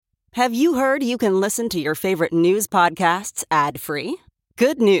Have you heard you can listen to your favorite news podcasts ad-free?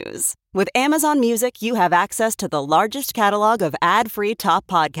 Good news. With Amazon Music, you have access to the largest catalog of ad-free top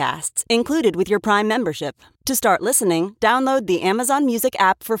podcasts included with your Prime membership. To start listening, download the Amazon Music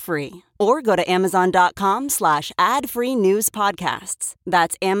app for free or go to amazon.com/ad-free news podcasts.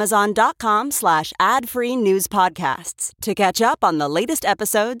 That's amazon.com/ad-free news podcasts to catch up on the latest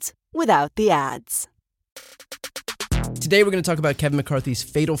episodes without the ads. Today, we're going to talk about Kevin McCarthy's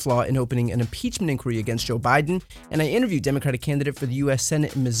fatal flaw in opening an impeachment inquiry against Joe Biden, and I interviewed Democratic candidate for the U.S.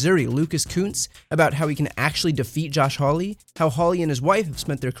 Senate in Missouri, Lucas Kunce, about how he can actually defeat Josh Hawley, how Hawley and his wife have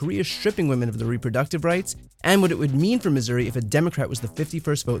spent their careers stripping women of their reproductive rights, and what it would mean for Missouri if a Democrat was the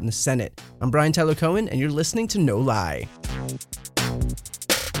 51st vote in the Senate. I'm Brian Tyler Cohen, and you're listening to No Lie.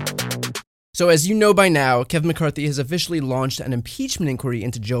 So as you know by now, Kevin McCarthy has officially launched an impeachment inquiry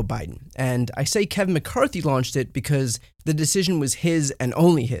into Joe Biden. And I say Kevin McCarthy launched it because the decision was his and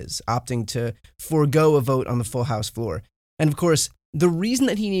only his, opting to forego a vote on the full House floor. And of course, the reason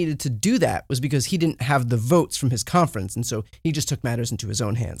that he needed to do that was because he didn't have the votes from his conference, and so he just took matters into his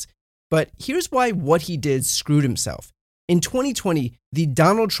own hands. But here's why what he did screwed himself. In 2020, the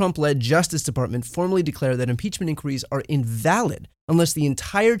Donald Trump-led Justice Department formally declared that impeachment inquiries are invalid unless the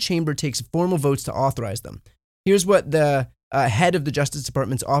entire chamber takes formal votes to authorize them. Here's what the head of the Justice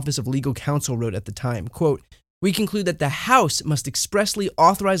Department's Office of Legal Counsel wrote at the time, quote, "We conclude that the House must expressly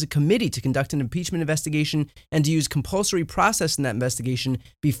authorize a committee to conduct an impeachment investigation and to use compulsory process in that investigation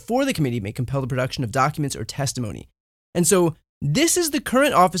before the committee may compel the production of documents or testimony." And so this is the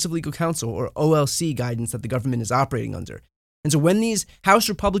current Office of Legal Counsel, or OLC, guidance that the government is operating under. And so when these House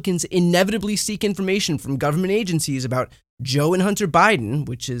Republicans inevitably seek information from government agencies about Joe and Hunter Biden,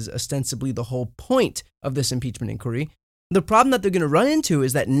 which is ostensibly the whole point of this impeachment inquiry, the problem that they're going to run into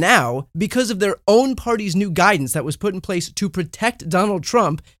is that now, because of their own party's new guidance that was put in place to protect Donald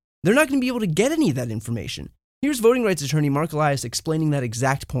Trump, they're not going to be able to get any of that information. Here's voting rights attorney Mark Elias explaining that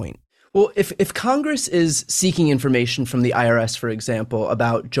exact point. Well, if Congress is seeking information from the IRS, for example,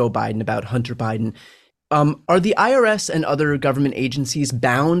 about Joe Biden, about Hunter Biden, are the IRS and other government agencies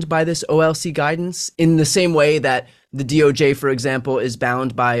bound by this OLC guidance in the same way that the DOJ, for example, is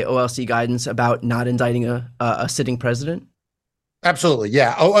bound by OLC guidance about not indicting a sitting president? Absolutely.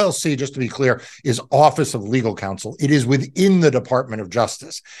 Yeah. OLC, just to be clear, is Office of Legal Counsel. It is within the Department of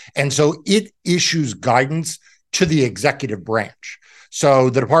Justice. And so it issues guidance to the executive branch. So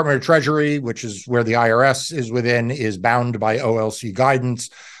the Department of Treasury, which is where the IRS is within, is bound by OLC guidance.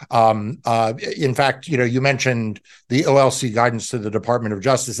 In fact, you mentioned the OLC guidance to the Department of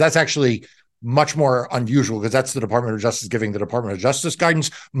Justice. That's actually much more unusual because that's the Department of Justice giving the Department of Justice guidance.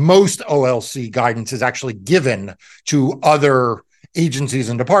 Most OLC guidance is actually given to other agencies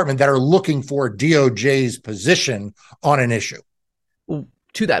and departments that are looking for DOJ's position on an issue. Well,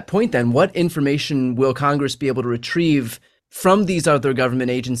 to that point, then, what information will Congress be able to retrieve from these other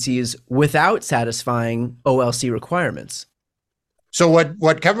government agencies without satisfying OLC requirements? So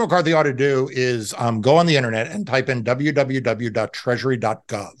what Kevin McCarthy ought to do is go on the internet and type in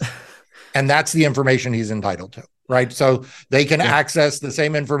www.treasury.gov. And that's the information he's entitled to, right? So they can access the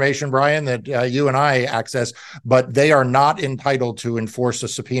same information, Brian, that you and I access, but they are not entitled to enforce a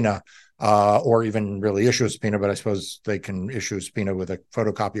subpoena or even really issue a subpoena, but I suppose they can issue a subpoena with a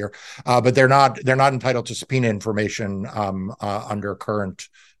photocopier. But they're not entitled to subpoena information under current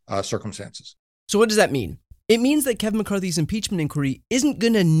circumstances. So what does that mean? It means that Kevin McCarthy's impeachment inquiry isn't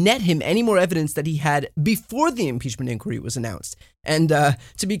going to net him any more evidence that he had before the impeachment inquiry was announced. And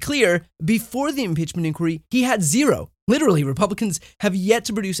to be clear, before the impeachment inquiry, he had zero. Literally, Republicans have yet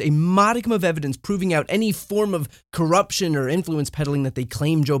to produce a modicum of evidence proving out any form of corruption or influence peddling that they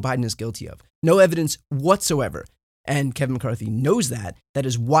claim Joe Biden is guilty of. No evidence whatsoever. And Kevin McCarthy knows that. That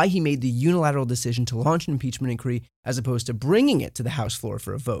is why he made the unilateral decision to launch an impeachment inquiry as opposed to bringing it to the House floor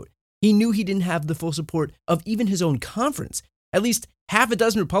for a vote. He knew he didn't have the full support of even his own conference. At least half a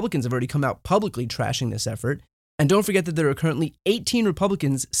dozen Republicans have already come out publicly trashing this effort. And don't forget that there are currently 18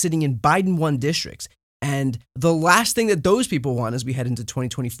 Republicans sitting in Biden-won districts. And the last thing that those people want as we head into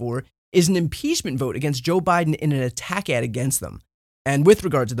 2024 is an impeachment vote against Joe Biden in an attack ad against them. And with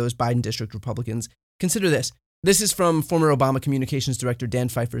regard to those Biden district Republicans, consider this. This is from former Obama Communications Director Dan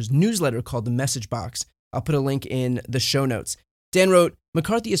Pfeiffer's newsletter called The Message Box. I'll put a link in the show notes. Dan wrote,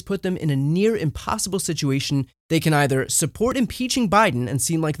 McCarthy has put them in a near impossible situation. They can either support impeaching Biden and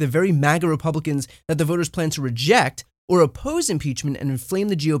seem like the very MAGA Republicans that the voters plan to reject, or oppose impeachment and inflame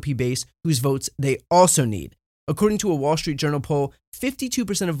the GOP base whose votes they also need. According to a Wall Street Journal poll,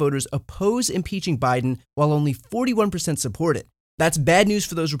 52% of voters oppose impeaching Biden, while only 41% support it. That's bad news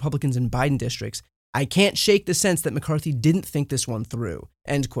for those Republicans in Biden districts. I can't shake the sense that McCarthy didn't think this one through,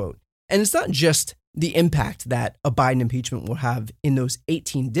 end quote. And it's not just the impact that a Biden impeachment will have in those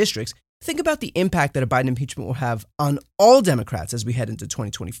 18 districts. Think about the impact that a Biden impeachment will have on all Democrats as we head into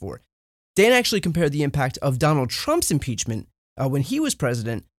 2024. Dan actually compared the impact of Donald Trump's impeachment when he was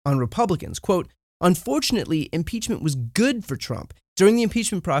president on Republicans. Quote, unfortunately, impeachment was good for Trump. During the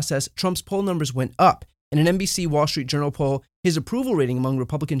impeachment process, Trump's poll numbers went up. In an NBC Wall Street Journal poll, his approval rating among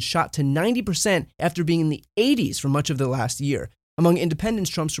Republicans shot to 90% after being in the 80s for much of the last year. Among independents,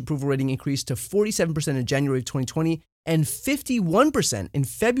 Trump's approval rating increased to 47% in January of 2020 and 51% in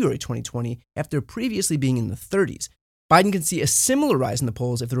February 2020 after previously being in the 30s. Biden can see a similar rise in the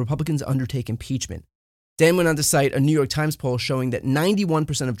polls if the Republicans undertake impeachment. Dan went on to cite a New York Times poll showing that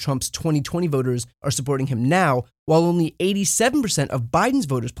 91% of Trump's 2020 voters are supporting him now, while only 87% of Biden's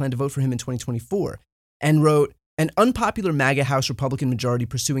voters plan to vote for him in 2024, and wrote, an unpopular MAGA House Republican majority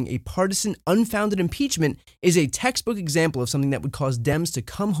pursuing a partisan, unfounded impeachment is a textbook example of something that would cause Dems to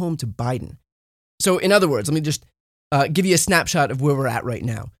come home to Biden. So in other words, let me just give you a snapshot of where we're at right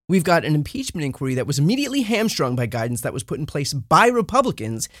now. We've got an impeachment inquiry that was immediately hamstrung by guidance that was put in place by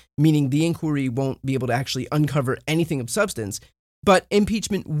Republicans, meaning the inquiry won't be able to actually uncover anything of substance. But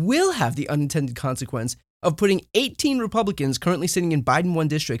impeachment will have the unintended consequence of putting 18 Republicans currently sitting in Biden-won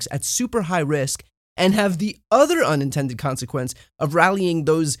districts at super high risk, and have the other unintended consequence of rallying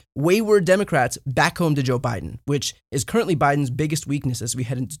those wayward Democrats back home to Joe Biden, which is currently Biden's biggest weakness as we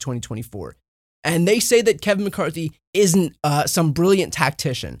head into 2024. And they say that Kevin McCarthy isn't some brilliant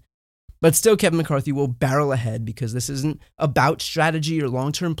tactician, but still Kevin McCarthy will barrel ahead because this isn't about strategy or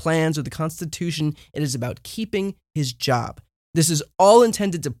long-term plans or the Constitution. It is about keeping his job. This is all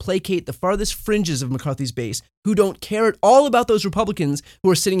intended to placate the farthest fringes of McCarthy's base who don't care at all about those Republicans who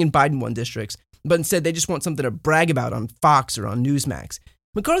are sitting in Biden-won districts, but instead they just want something to brag about on Fox or on Newsmax.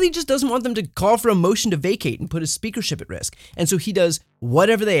 McCarthy just doesn't want them to call for a motion to vacate and put his speakership at risk. And so he does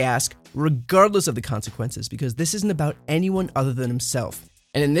whatever they ask, regardless of the consequences, because this isn't about anyone other than himself.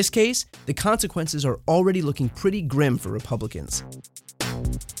 And in this case, the consequences are already looking pretty grim for Republicans.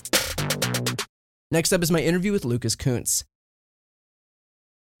 Next up is my interview with Lucas Kunce.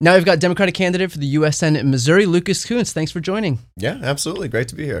 Now we've got Democratic candidate for the U.S. Senate in Missouri, Lucas Kunce. Thanks for joining. Yeah, absolutely. Great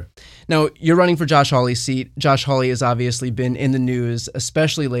to be here. Now, you're running for Josh Hawley's seat. Josh Hawley has obviously been in the news,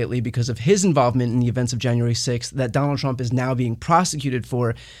 especially lately because of his involvement in the events of January 6th that Donald Trump is now being prosecuted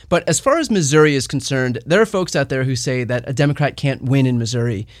for. But as far as Missouri is concerned, there are folks out there who say that a Democrat can't win in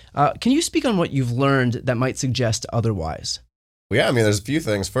Missouri. Can you speak on what you've learned that might suggest otherwise? Well, yeah, I mean, there's a few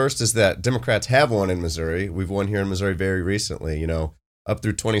things. First is that Democrats have won in Missouri. We've won here in Missouri very recently, Up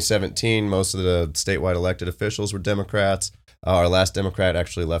through 2017, most of the statewide elected officials were Democrats. Our last Democrat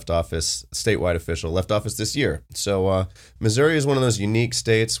actually left office this year. So Missouri is one of those unique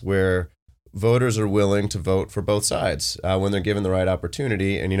states where voters are willing to vote for both sides when they're given the right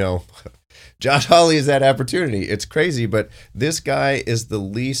opportunity. And, Josh Hawley is that opportunity. It's crazy, but this guy is the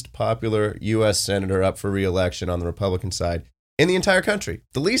least popular U.S. senator up for re-election on the Republican side in the entire country.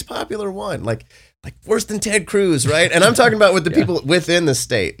 The least popular one. Like worse than Ted Cruz, right? And I'm talking about with the people within the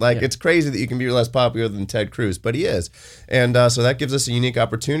state. It's crazy that you can be less popular than Ted Cruz, but he is. And so that gives us a unique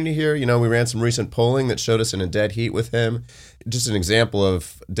opportunity here. We ran some recent polling that showed us in a dead heat with him. Just an example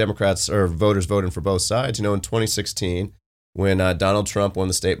of Democrats or voters voting for both sides. In 2016, when Donald Trump won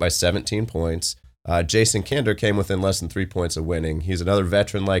the state by 17 points, Jason Kinder came within less than 3 points of winning. He's another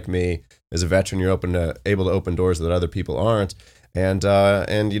veteran like me. As a veteran, you're able to open doors that other people aren't. And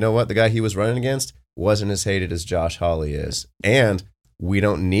you know what? The guy he was running against wasn't as hated as Josh Hawley is. And we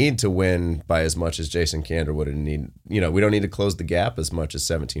don't need to win by as much as Jason Kinder would need. We don't need to close the gap as much as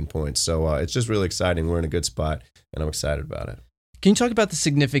 17 points. So it's just really exciting. We're in a good spot, and I'm excited about it. Can you talk about the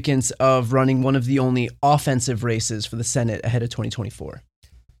significance of running one of the only offensive races for the Senate ahead of 2024?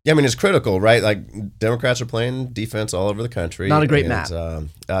 Yeah, I mean, it's critical, right? Democrats are playing defense all over the country. Not a great map.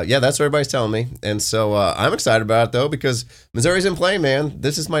 Yeah, that's what everybody's telling me. And so I'm excited about it, though, because Missouri's in play, man.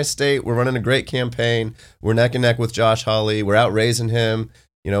 This is my state. We're running a great campaign. We're neck and neck with Josh Hawley. We're out raising him.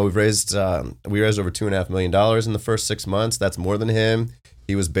 We raised over $2.5 million in the first 6 months. That's more than him.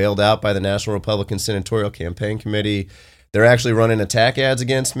 He was bailed out by the National Republican Senatorial Campaign Committee. They're actually running attack ads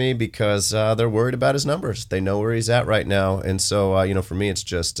against me because they're worried about his numbers. They know where he's at right now. And so, for me, it's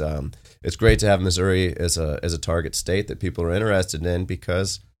just it's great to have Missouri as a target state that people are interested in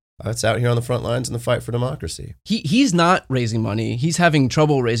because it's out here on the front lines in the fight for democracy. He's not raising money. He's having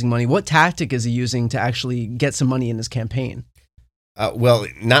trouble raising money. What tactic is he using to actually get some money in his campaign? Well,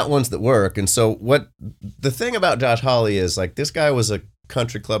 not ones that work. And so the thing about Josh Hawley is this guy was a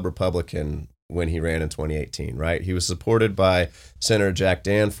country club Republican when he ran in 2018, right? He was supported by Senator Jack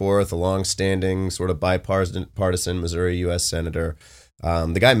Danforth, a long-standing sort of bipartisan Missouri U.S. Senator.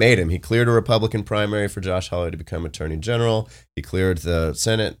 The guy made him. He cleared a Republican primary for Josh Hawley to become Attorney General. He cleared the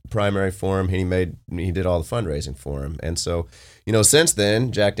Senate primary for him. He did all the fundraising for him. And so, since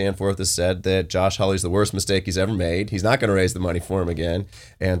then, Jack Danforth has said that Josh Hawley's the worst mistake he's ever made. He's not going to raise the money for him again.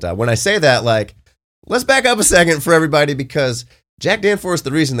 And when I say that, let's back up a second for everybody, because Jack Danforth's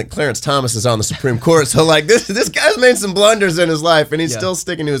the reason that Clarence Thomas is on the Supreme Court. So this guy's made some blunders in his life, and he's still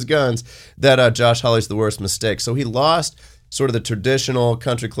sticking to his guns that Josh Hawley's the worst mistake. So he lost sort of the traditional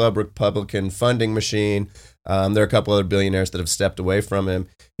country club Republican funding machine. There are a couple other billionaires that have stepped away from him.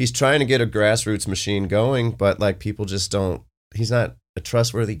 He's trying to get a grassroots machine going, but people just don't. He's not a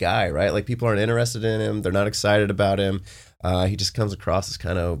trustworthy guy, right? People aren't interested in him. They're not excited about him. He just comes across as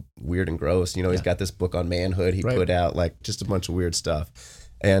kind of weird and gross. He's got this book on manhood he put out, just a bunch of weird stuff.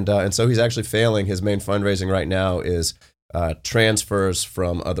 And so he's actually failing. His main fundraising right now is transfers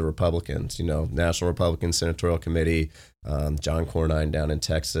from other Republicans, National Republican Senatorial Committee, John Cornyn down in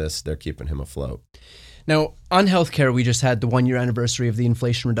Texas. They're keeping him afloat. Now, on healthcare, we just had the 1-year anniversary of the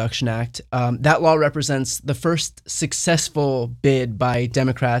Inflation Reduction Act. That law represents the first successful bid by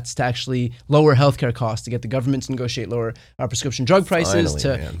Democrats to actually lower healthcare costs, to get the government to negotiate lower prescription drug prices,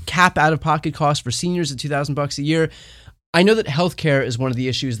 cap out-of-pocket costs for seniors at $2,000 a year. I know that healthcare is one of the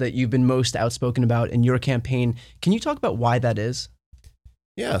issues that you've been most outspoken about in your campaign. Can you talk about why that is?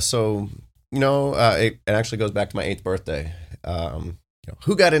 Yeah, so, it actually goes back to my 8th birthday.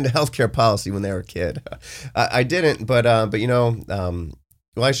 Who got into healthcare policy when they were a kid? I didn't, but I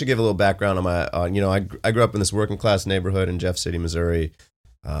should give a little background on I grew up in this working class neighborhood in Jeff City, Missouri.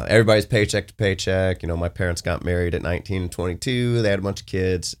 Everybody's paycheck to paycheck. My parents got married at 19 and 22. They had a bunch of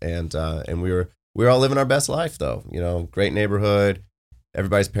kids, and we were all living our best life, though. Great neighborhood.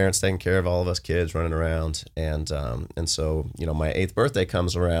 Everybody's parents taking care of all of us kids running around, and so my 8th birthday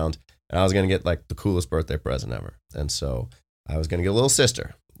comes around, and I was gonna get the coolest birthday present ever, and so I was going to get a little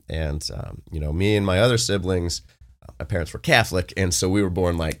sister. And, me and my other siblings, my parents were Catholic. And so we were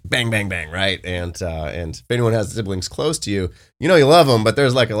born bang, bang, bang, right? And if anyone has siblings close to you, you love them, but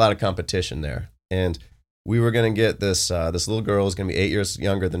there's a lot of competition there. And we were going to get this little girl who's going to be 8 years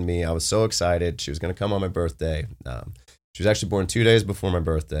younger than me. I was so excited. She was going to come on my birthday. She was actually born 2 days before my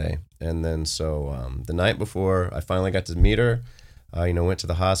birthday. And then so the night before, I finally got to meet her. Went to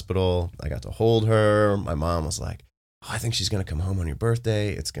the hospital. I got to hold her. My mom was like, I think she's going to come home on your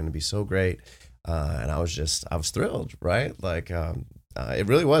birthday. It's going to be so great. And I was thrilled, right? It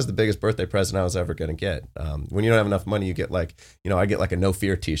really was the biggest birthday present I was ever going to get. When you don't have enough money, you get I get a No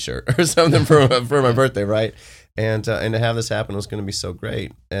Fear t-shirt or something for my birthday, right? And to have this happen was going to be so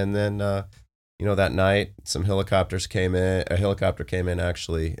great. And then, that night, a helicopter came in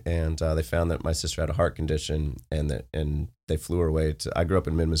actually, and they found that my sister had a heart condition, and they flew her away I grew up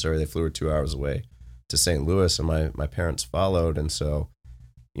in mid-Missouri. They flew her 2 hours away to St. Louis, and my parents followed. And so,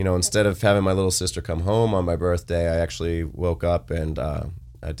 instead of having my little sister come home on my birthday, I actually woke up and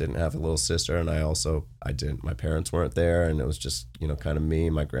I didn't have a little sister, and I didn't. My parents weren't there, and it was just kind of me.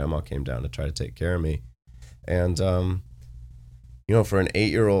 My grandma came down to try to take care of me, and for an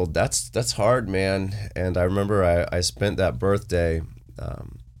 8-year-old, that's hard, man. And I remember I spent that birthday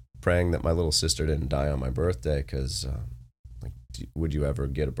praying that my little sister didn't die on my birthday, because would you ever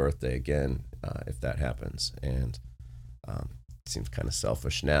get a birthday again if that happens? And it seems kind of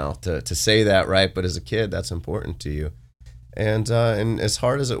selfish now to say that, right? But as a kid, that's important to you. And as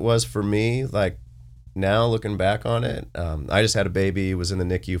hard as it was for me, now looking back on it, I just had a baby, was in the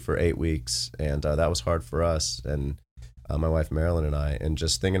NICU for 8 weeks, and that was hard for us, and my wife Marilyn and I. And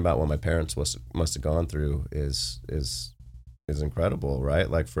just thinking about what my parents must have gone through is incredible,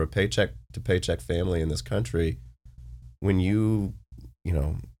 right? For a paycheck to paycheck family in this country, when you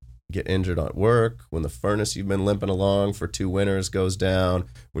get injured at work, when the furnace you've been limping along for 2 winters goes down,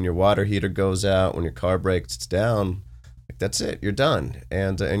 when your water heater goes out, when your car breaks down, that's it, you're done,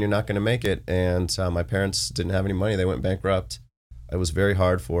 and you're not going to make it. And my parents didn't have any money; they went bankrupt. It was very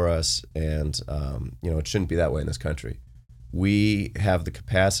hard for us, and it shouldn't be that way in this country. We have the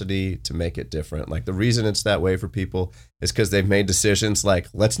capacity to make it different. The reason it's that way for people is because they've made decisions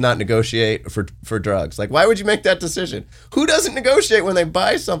let's not negotiate for drugs. Why would you make that decision? Who doesn't negotiate when they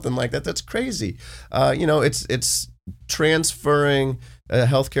buy something like that? That's crazy. It's transferring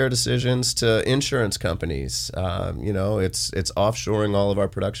healthcare decisions to insurance companies. It's offshoring all of our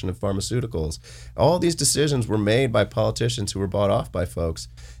production of pharmaceuticals. All these decisions were made by politicians who were bought off by folks.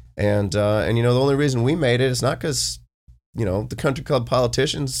 And the only reason we made it is not because the country club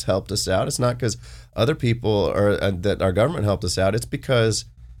politicians helped us out. It's not because other people or that our government helped us out. It's because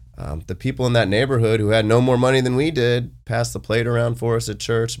the people in that neighborhood who had no more money than we did passed the plate around for us at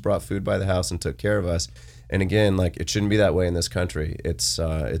church, brought food by the house, and took care of us. And again, like, it shouldn't be that way in this country. It's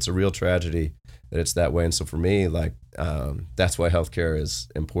a real tragedy that it's that way. And so for me, like, that's why healthcare is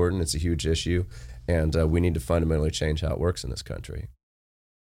important. It's a huge issue, and we need to fundamentally change how it works in this country.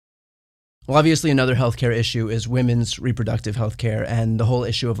 Well, obviously, another healthcare issue is women's reproductive healthcare and the whole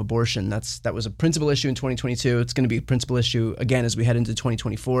issue of abortion. That was a principal issue in 2022. It's going to be a principal issue again as we head into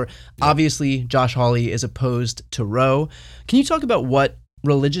 2024. Yeah. Obviously, Josh Hawley is opposed to Roe. Can you talk about what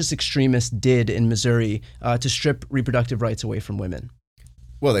religious extremists did in Missouri to strip reproductive rights away from women?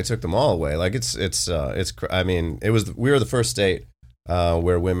 Well, they took them all away. Like I mean, we were the first state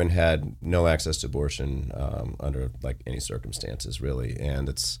where women had no access to abortion under like any circumstances, really, and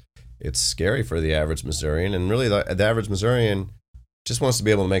it's scary for the average Missourian, and really the average Missourian just wants to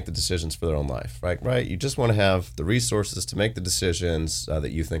be able to make the decisions for their own life, right? You just want to have the resources to make the decisions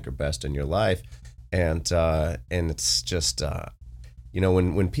that you think are best in your life, and it's just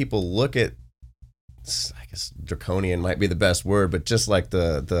when people look at, I guess draconian might be the best word, but just like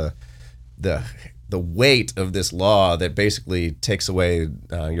the weight of this law that basically takes away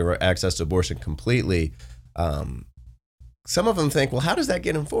your access to abortion completely. Some of them think, well, how does that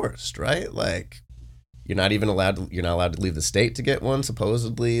get enforced, right? Like, you're not allowed to leave the state to get one,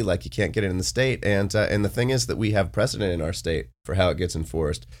 supposedly. Like, you can't get it in the state. And the thing is that we have precedent in our state for how it gets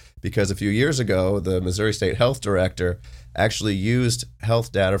enforced. Because a few years ago, the Missouri State Health Director actually used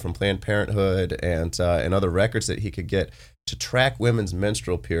health data from Planned Parenthood and other records that he could get to track women's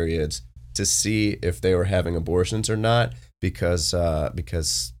menstrual periods to see if they were having abortions or not, because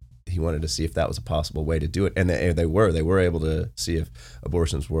he wanted to see if that was a possible way to do it, and they were able to see if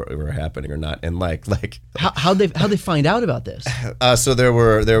abortions were happening or not. And like how they find out about this? So they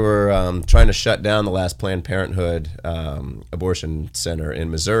were trying to shut down the last Planned Parenthood abortion center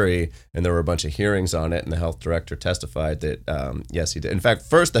in Missouri, and there were a bunch of hearings on it, and the health director testified that yes, he did. In fact,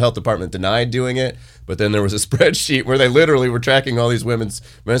 first the health department denied doing it, but then there was a spreadsheet where they literally were tracking all these women's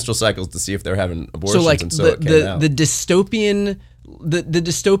menstrual cycles to see if they're having abortions. So like and so it came out. The dystopian. The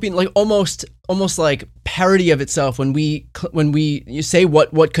dystopian, like almost like parody of itself when you say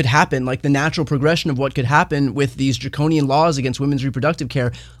what could happen, like the natural progression of what could happen with these draconian laws against women's reproductive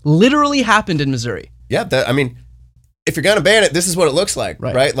care literally happened in Missouri. Yeah, I mean, if you're gonna ban it, this is what it looks like,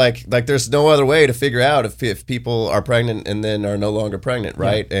 right? Like there's no other way to figure out if people are pregnant and then are no longer pregnant,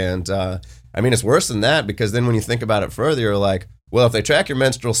 right? Yeah. And I mean, it's worse than that, because then when you think about it further, you're like, well, if they track your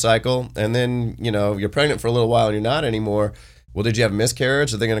menstrual cycle and then you're pregnant for a little while and you're not anymore. Well, did you have a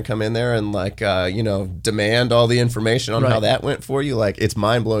miscarriage? Are they going to come in there and demand all the information on how that went for you? Like, it's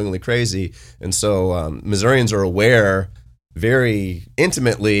mind-blowingly crazy. And so Missourians are aware very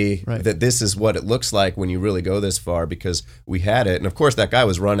intimately that this is what it looks like when you really go this far, because we had it. And of course, that guy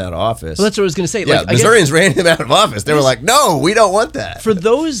was run out of office. Well, that's what I was going to say. Yeah, Missourians ran him out of office. They were like, no, we don't want that. For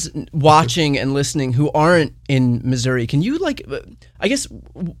those watching and listening who aren't in Missouri, can you I guess,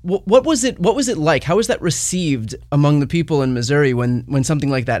 what was it like? How was that received among the people in Missouri when something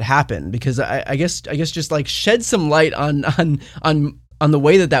like that happened? Because I guess just like shed some light on the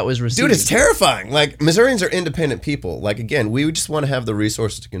way that was received. Dude, it's terrifying. Like, Missourians are independent people. Like, again, we just want to have the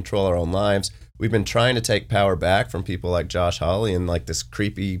resources to control our own lives. We've been trying to take power back from people like Josh Hawley and like this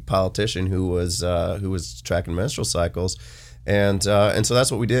creepy politician who was tracking menstrual cycles. And so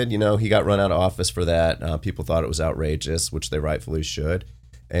that's what we did. He got run out of office for that. People thought it was outrageous, which they rightfully should.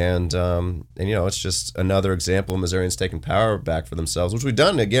 And it's just another example of Missourians taking power back for themselves, which we've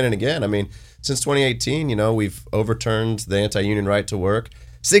done again and again. I mean, since 2018, we've overturned the anti-union right to work,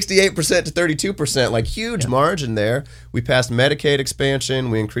 68% to 32%, like huge margin there. We passed Medicaid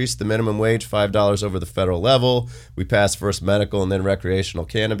expansion. We increased the minimum wage $5 over the federal level. We passed first medical and then recreational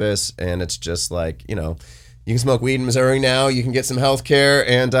cannabis. And it's just like, you can smoke weed in Missouri now. You can get some health care,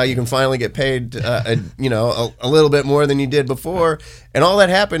 and you can finally get paid, a little bit more than you did before. And all that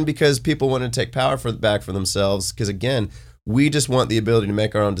happened because people wanted to take power back for themselves. Because again, we just want the ability to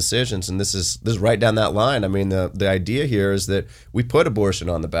make our own decisions, and this is right down that line. I mean, the idea here is that we put abortion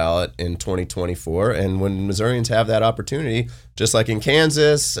on the ballot in 2024, and when Missourians have that opportunity, just like in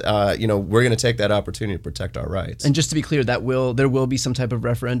Kansas, we're going to take that opportunity to protect our rights. And just to be clear, there will be some type of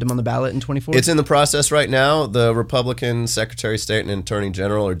referendum on the ballot in 2024? It's in the process right now. The Republican Secretary of State and Attorney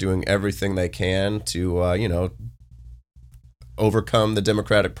General are doing everything they can to, overcome the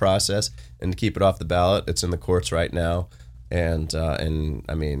democratic process and to keep it off the ballot. It's in the courts right now. And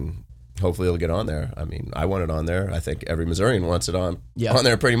I mean, hopefully it'll get on there. I mean, I want it on there. I think every Missourian wants it on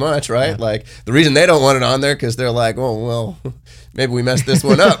there pretty much, right? Yeah. Like, the reason they don't want it on there because they're like, oh, well, maybe we messed this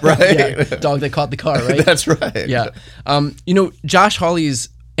one up, right? Dog that caught the car, right? That's right. Yeah. Josh Hawley's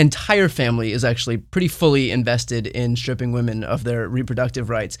entire family is actually pretty fully invested in stripping women of their reproductive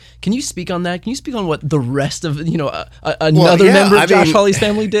rights. Can you speak on that? Can you speak on what the rest of, another member of Josh Hawley's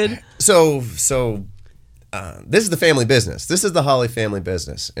family did? So this is the family business. This is the Hawley family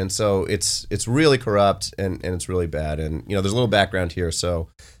business. And so it's really corrupt and it's really bad. And, there's a little background here. So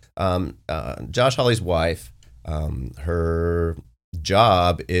Josh Hawley's wife, her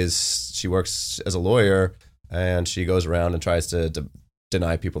job is she works as a lawyer, and she goes around and tries to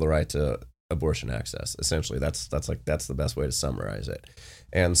deny people the right to abortion access. Essentially, that's the best way to summarize it.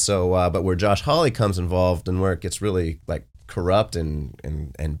 And so, but where Josh Hawley comes involved and where it gets really like corrupt and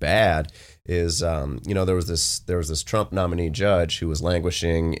bad is, there was this Trump nominee judge who was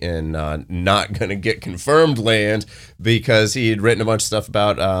languishing in not going to get confirmed land because he had written a bunch of stuff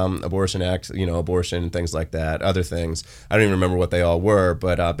about abortion and things like that, other things. I don't even remember what they all were,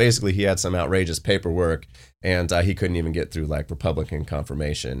 but basically he had some outrageous paperwork, and he couldn't even get through like Republican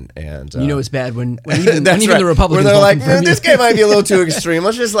confirmation. And it's bad when even the Republicans they're like, this guy might be a little too extreme.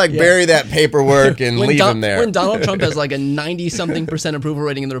 Let's just bury that paperwork and leave him there. When Donald Trump has like a 90-something% approval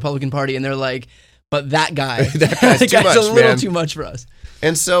rating in the Republican Party, and they're like, but that guy, that guy's a little too much for us.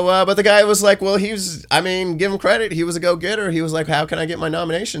 And so, but the guy was like, well, give him credit. He was a go-getter. He was like, how can I get my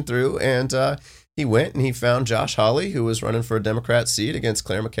nomination through? And he went and he found Josh Hawley, who was running for a Democrat seat against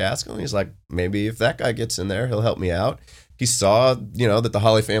Claire McCaskill. And he's like, maybe if that guy gets in there, he'll help me out. He saw, that the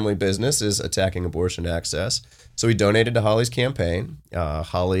Hawley family business is attacking abortion access. So he donated to Hawley's campaign.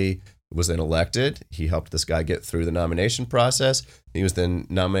 Hawley was then elected. He helped this guy get through the nomination process. He was then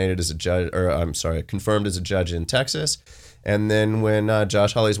nominated as a judge, confirmed as a judge in Texas. And then when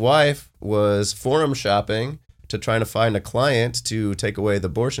Josh Hawley's wife was forum shopping to trying to find a client to take away the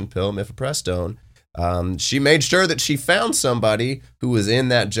abortion pill, mifepristone, she made sure that she found somebody who was in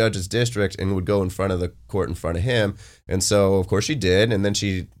that judge's district and would go in front of the court in front of him. And so, of course, she did. And then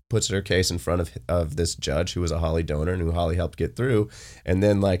she puts her case in front of this judge who was a Hawley donor and who Hawley helped get through. And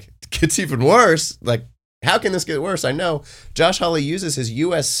then, it gets even worse. How can this get worse? I know Josh Hawley uses his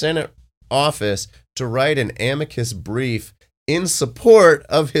U.S. Senate office to write an amicus brief in support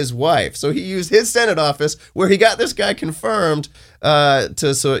of his wife. So he used his Senate office where he got this guy confirmed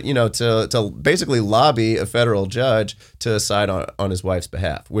to basically lobby a federal judge to side on his wife's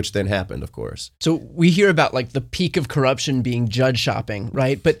behalf, which then happened, of course. So we hear about the peak of corruption being judge shopping,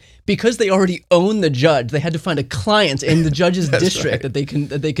 right? But because they already own the judge, they had to find a client in the judge's district that they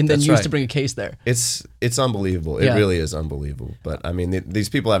can then use to bring a case there. It's unbelievable. It really is unbelievable. But these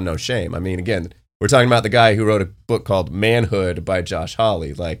people have no shame. Again, we're talking about the guy who wrote a book called Manhood by Josh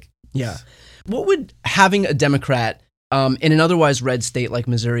Hawley. Yeah. What would having a Democrat in an otherwise red state like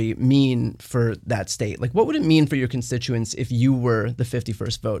Missouri mean for that state? What would it mean for your constituents if you were the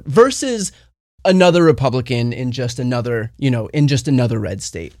 51st vote versus another Republican in just another red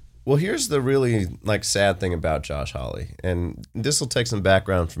state? Well, here's the really sad thing about Josh Hawley, and this will take some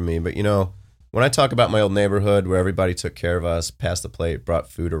background from me, but when I talk about my old neighborhood where everybody took care of us, passed the plate,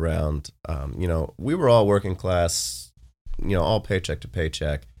 brought food around, we were all working class, all paycheck to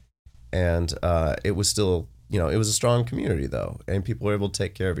paycheck. And it was still, it was a strong community though. And people were able to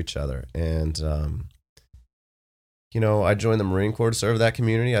take care of each other. And, I joined the Marine Corps to serve that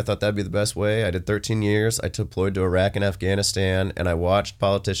community. I thought that'd be the best way. I did 13 years. I deployed to Iraq and Afghanistan. And I watched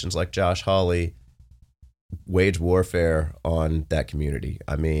politicians like Josh Hawley wage warfare on that community.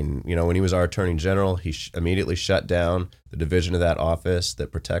 When he was our attorney general, he immediately shut down the division of that office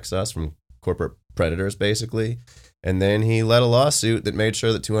that protects us from corporate predators, basically. And then he led a lawsuit that made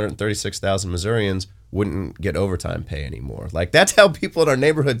sure that 236,000 Missourians wouldn't get overtime pay anymore. That's how people in our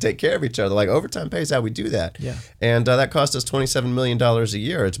neighborhood take care of each other. Overtime pay is how we do that. Yeah. And that cost us $27 million a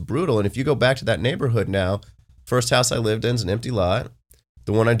year. It's brutal. And if you go back to that neighborhood now, first house I lived in is an empty lot.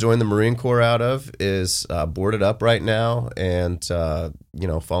 The one I joined the Marine Corps out of is boarded up right now and,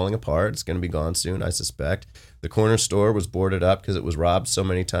 falling apart. It's going to be gone soon, I suspect. The corner store was boarded up because it was robbed so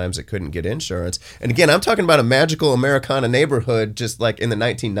many times it couldn't get insurance. And again, I'm talking about a magical Americana neighborhood just in the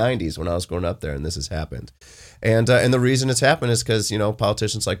 1990s when I was growing up there, and this has happened. And the reason it's happened is because,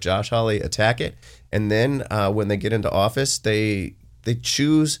 politicians like Josh Hawley attack it. And then when they get into office, they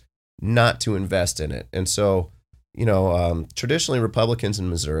choose not to invest in it. And so... traditionally Republicans in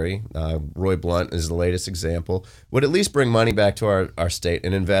Missouri, Roy Blunt is the latest example, would at least bring money back to our state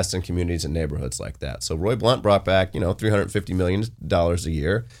and invest in communities and neighborhoods like that. So Roy Blunt brought back, $350 million a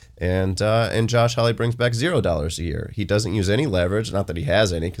year, and Josh Hawley brings back $0 a year. He doesn't use any leverage, not that he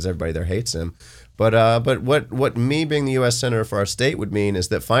has any, because everybody there hates him. But what me being the U.S. Senator for our state would mean is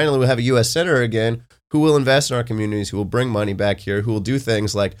that finally we'll have a U.S. Senator again who will invest in our communities, who will bring money back here, who will do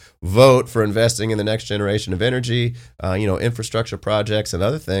things like vote for investing in the next generation of energy, infrastructure projects and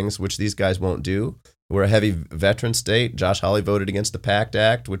other things, which these guys won't do. We're a heavy veteran state. Josh Hawley voted against the PACT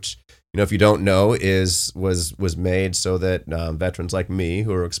Act, which, if you don't know, was made so that veterans like me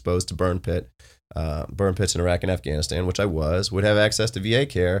who are exposed to burn pits in Iraq and Afghanistan, which I was, would have access to VA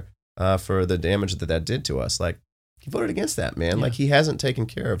care for the damage that did to us. Like, he voted against that, man. Yeah. Like, he hasn't taken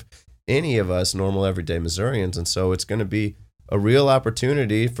care of any of us normal everyday Missourians, and so it's going to be a real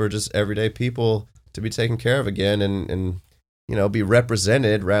opportunity for just everyday people to be taken care of again and be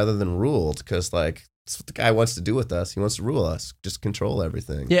represented rather than ruled, because like that's what the guy wants to do with us. He wants to rule us, just control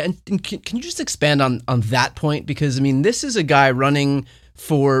everything. Yeah, and can you just expand on that point? Because this is a guy running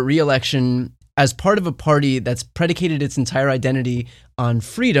for re-election as part of a party that's predicated its entire identity on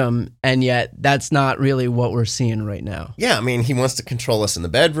freedom, and yet that's not really what we're seeing right now. Yeah, he wants to control us in the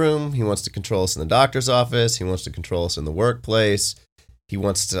bedroom. He wants to control us in the doctor's office. He wants to control us in the workplace. He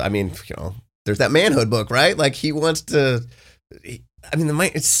wants to, there's that manhood book, right? Like, he wants to,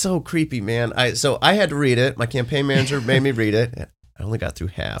 it's so creepy, man. I had to read it. My campaign manager made me read it. I only got through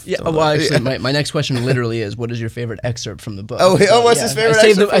half. Yeah. Well, actually, my next question literally is, what is your favorite excerpt from the book? What's his favorite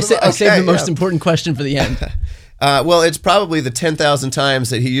excerpt? I saved the most important question for the end. Well, it's probably the 10,000 times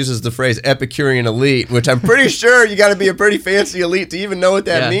that he uses the phrase Epicurean elite, which I'm pretty sure you got to be a pretty fancy elite to even know what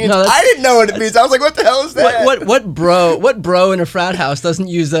that means. No, I didn't know what it means. I was like, what the hell is that? What bro in a frat house doesn't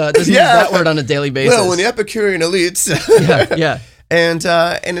use that word on a daily basis? Well, when the Epicurean elites. yeah.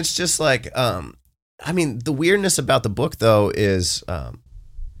 And it's just like, the weirdness about the book, though, is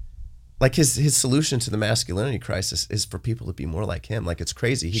like his solution to the masculinity crisis is for people to be more like him. Like, it's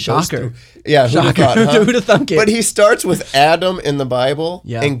crazy. Shocker. Who'd have thunk it? But he starts with Adam in the Bible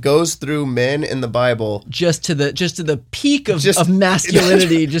and goes through men in the Bible just to the peak of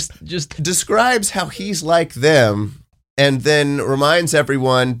masculinity. just describes how he's like them, and then reminds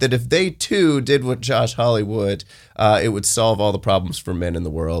everyone that if they too did what Josh Hawley would, it would solve all the problems for men in the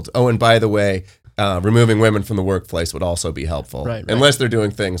world. Oh, and by the way, removing women from the workplace would also be helpful, right. Unless they're doing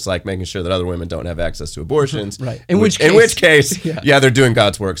things like making sure that other women don't have access to abortions. Right. In which case, they're doing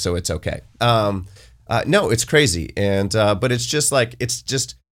God's work, so it's okay. No, it's crazy, and but it's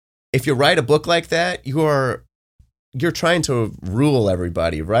just if you write a book like that, you're trying to rule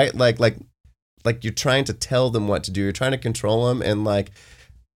everybody, right? Like you're trying to tell them what to do. You're trying to control them, and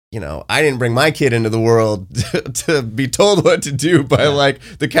I didn't bring my kid into the world to be told what to do by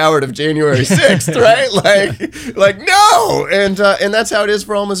the coward of January 6th, right? Like no, and that's how it is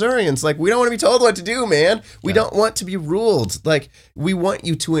for all Missourians. Like, we don't want to be told what to do, man. We don't want to be ruled. Like, we want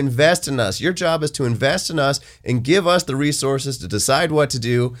you to invest in us. Your job is to invest in us and give us the resources to decide what to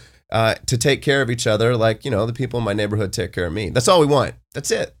do, to take care of each other. Like, the people in my neighborhood take care of me. That's all we want.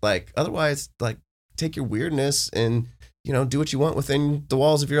 That's it. Like, otherwise, take your weirdness and do what you want within the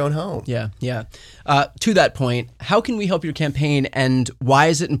walls of your own home. Yeah. To that point, how can we help your campaign, and why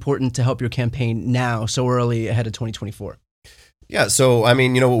is it important to help your campaign now, so early ahead of 2024? Yeah, so,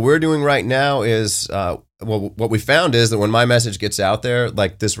 what we're doing right now is, what we found is that when my message gets out there,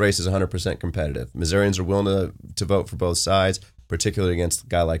 this race is 100% competitive. Missourians are willing to vote for both sides, particularly against a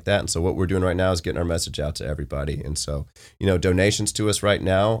guy like that. And so what we're doing right now is getting our message out to everybody. And so, donations to us right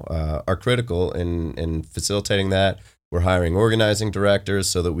now are critical in facilitating that. We're hiring organizing directors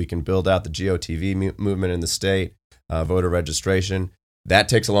so that we can build out the GOTV movement in the state, voter registration. That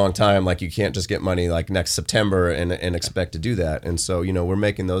takes a long time. Like, you can't just get money next September and expect to do that. And so, we're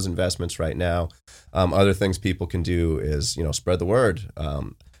making those investments right now. Other things people can do is, spread the word. A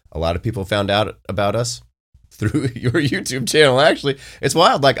lot of people found out about us through your YouTube channel. Actually, it's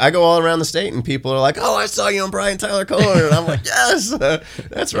wild. I go all around the state and people are like, "Oh, I saw you on Brian Tyler Cohen," and I'm like, "Yes,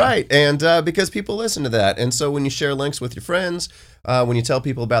 that's right." And because people listen to that, and so when you share links with your friends, when you tell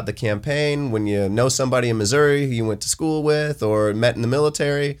people about the campaign, when you know somebody in Missouri who you went to school with or met in the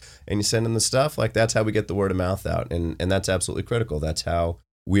military, and you send them the stuff, that's how we get the word of mouth out, and that's absolutely critical. That's how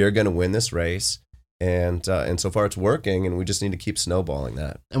we are going to win this race, and so far it's working, and we just need to keep snowballing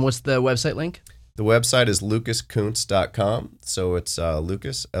that. And what's the website link? The website is lucaskunce.com. So it's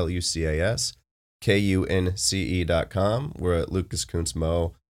Lucas, Lucas, Kunce.com. We're at Lucas Kunce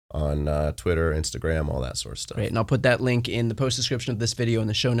Mo on Twitter, Instagram, all that sort of stuff. Great. And I'll put that link in the post description of this video and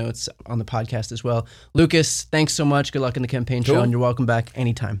the show notes on the podcast as well. Lucas, thanks so much. Good luck in the campaign trail, and you're welcome back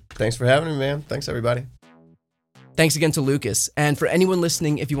anytime. Thanks for having me, man. Thanks, everybody. Thanks again to Lucas. And for anyone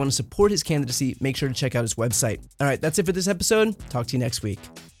listening, if you want to support his candidacy, make sure to check out his website. All right, that's it for this episode. Talk to you next week.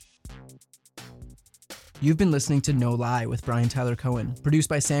 You've been listening to No Lie with Brian Tyler Cohen, produced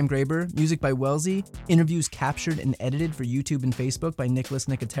by Sam Graber, music by Wellesley, interviews captured and edited for YouTube and Facebook by Nicholas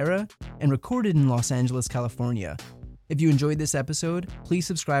Nicotera, and recorded in Los Angeles, California. If you enjoyed this episode, please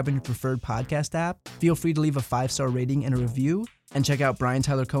subscribe on your preferred podcast app, feel free to leave a 5-star rating and a review, and check out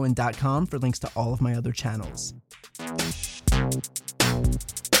briantylercohen.com for links to all of my other channels.